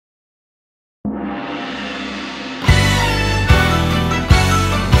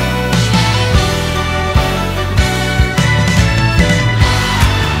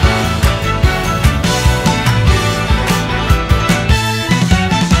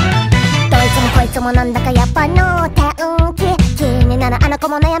ともなんだかやっぱの天気気になるあの子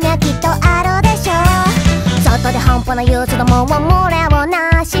も悩みはきっとあるでしょう。外で半端な憂鬱どもは漏れを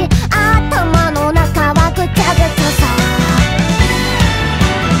なし、頭の中はぐちゃぐちゃさ。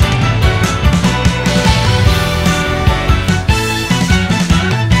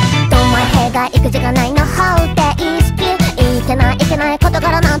どんまい弊害育児がないの方程式、いけない事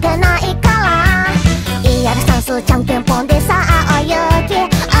柄なんてないから、いやる算数じゃんけんぽんでさあお行き、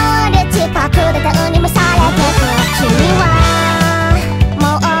あれちパクれてウニもされてく。君は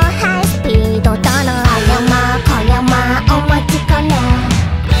もうハイスピードだな。あやまこやまお待ちかね、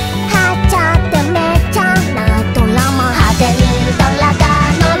はっちゃってめっちゃなドラマ、派手にドラが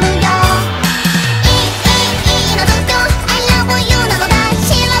乗るよ。いいのずっと I love you なのだ、白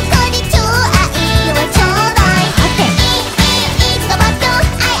黒中愛はちょうだい。はていつかばっと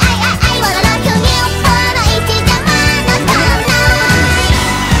I wanna rock you new パライチ邪魔なたない。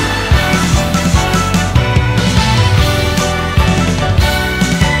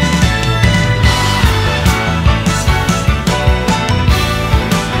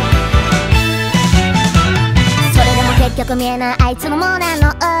それでも結局見えないあいつの胸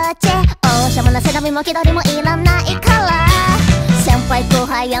の内、おしゃれな背伸びも気取りもいらないから、先輩後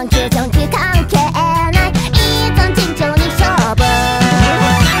輩40ジョンキ関係ない。